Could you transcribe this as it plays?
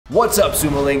What's up,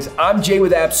 Sumolings? I'm Jay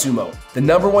with AppSumo, the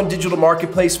 #1 digital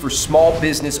marketplace for small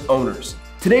business owners.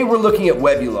 Today we're looking at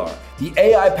Webullar, the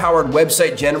AI-powered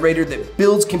website generator that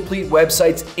builds complete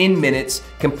websites in minutes,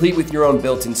 complete with your own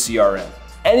built-in CRM.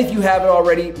 And if you haven't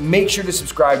already, make sure to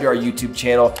subscribe to our YouTube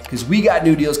channel because we got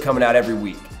new deals coming out every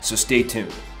week, so stay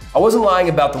tuned. I wasn't lying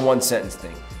about the one sentence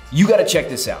thing. You gotta check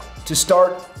this out. To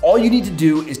start, all you need to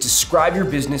do is describe your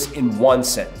business in one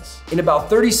sentence. In about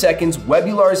 30 seconds,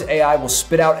 Webullar's AI will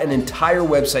spit out an entire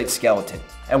website skeleton.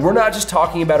 And we're not just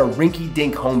talking about a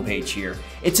rinky-dink homepage here.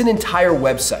 It's an entire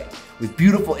website with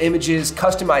beautiful images,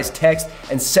 customized text,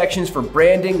 and sections for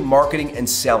branding, marketing, and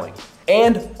selling.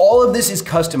 And all of this is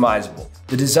customizable.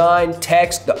 The design,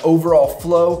 text, the overall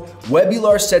flow,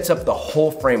 Webullar sets up the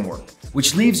whole framework,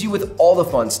 which leaves you with all the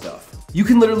fun stuff. You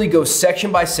can literally go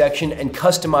section by section and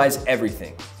customize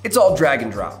everything. It's all drag and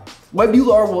drop.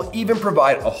 Webullar will even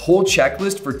provide a whole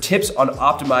checklist for tips on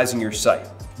optimizing your site.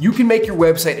 You can make your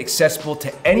website accessible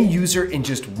to any user in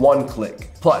just one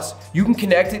click. Plus, you can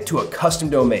connect it to a custom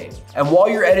domain. And while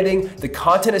you're editing, the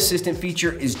Content Assistant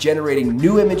feature is generating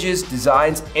new images,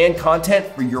 designs, and content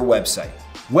for your website.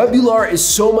 Webullar is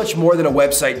so much more than a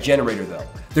website generator though.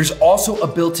 There's also a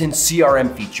built-in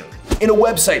CRM feature. In a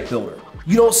website builder,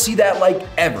 you don't see that like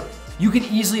ever. You can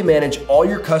easily manage all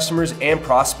your customers and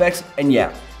prospects, and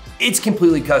yeah, it's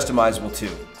completely customizable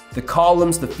too. The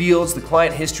columns, the fields, the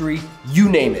client history, you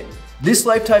name it. This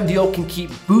lifetime deal can keep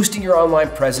boosting your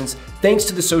online presence thanks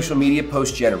to the social media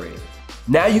post generator.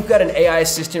 Now you've got an AI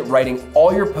assistant writing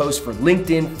all your posts for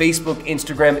LinkedIn, Facebook,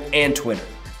 Instagram, and Twitter.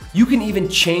 You can even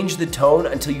change the tone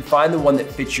until you find the one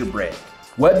that fits your brand.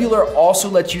 Webullar also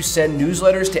lets you send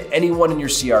newsletters to anyone in your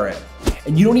CRM.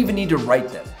 And you don't even need to write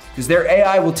them, because their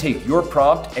AI will take your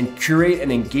prompt and curate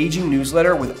an engaging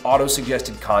newsletter with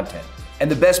auto-suggested content. And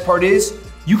the best part is,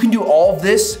 you can do all of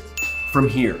this from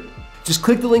here. Just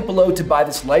click the link below to buy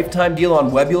this lifetime deal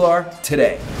on Webullar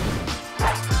today.